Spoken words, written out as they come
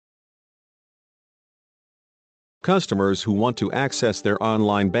Customers who want to access their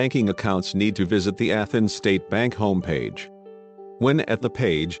online banking accounts need to visit the Athens State Bank homepage. When at the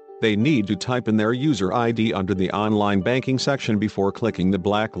page, they need to type in their user ID under the online banking section before clicking the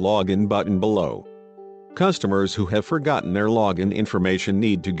black login button below. Customers who have forgotten their login information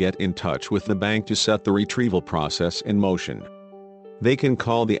need to get in touch with the bank to set the retrieval process in motion. They can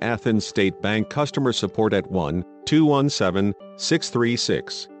call the Athens State Bank customer support at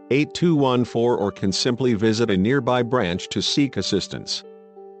 1-217-636-8214 or can simply visit a nearby branch to seek assistance.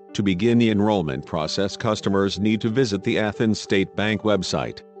 To begin the enrollment process, customers need to visit the Athens State Bank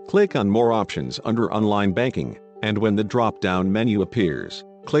website, click on More Options under Online Banking, and when the drop-down menu appears,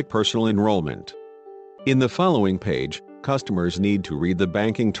 click Personal Enrollment. In the following page, customers need to read the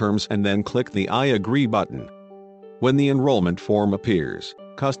banking terms and then click the I agree button. When the enrollment form appears,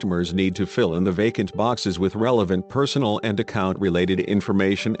 customers need to fill in the vacant boxes with relevant personal and account-related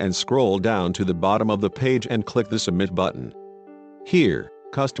information and scroll down to the bottom of the page and click the Submit button. Here,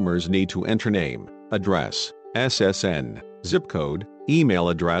 customers need to enter name, address, SSN, zip code, email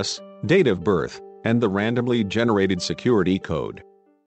address, date of birth, and the randomly generated security code.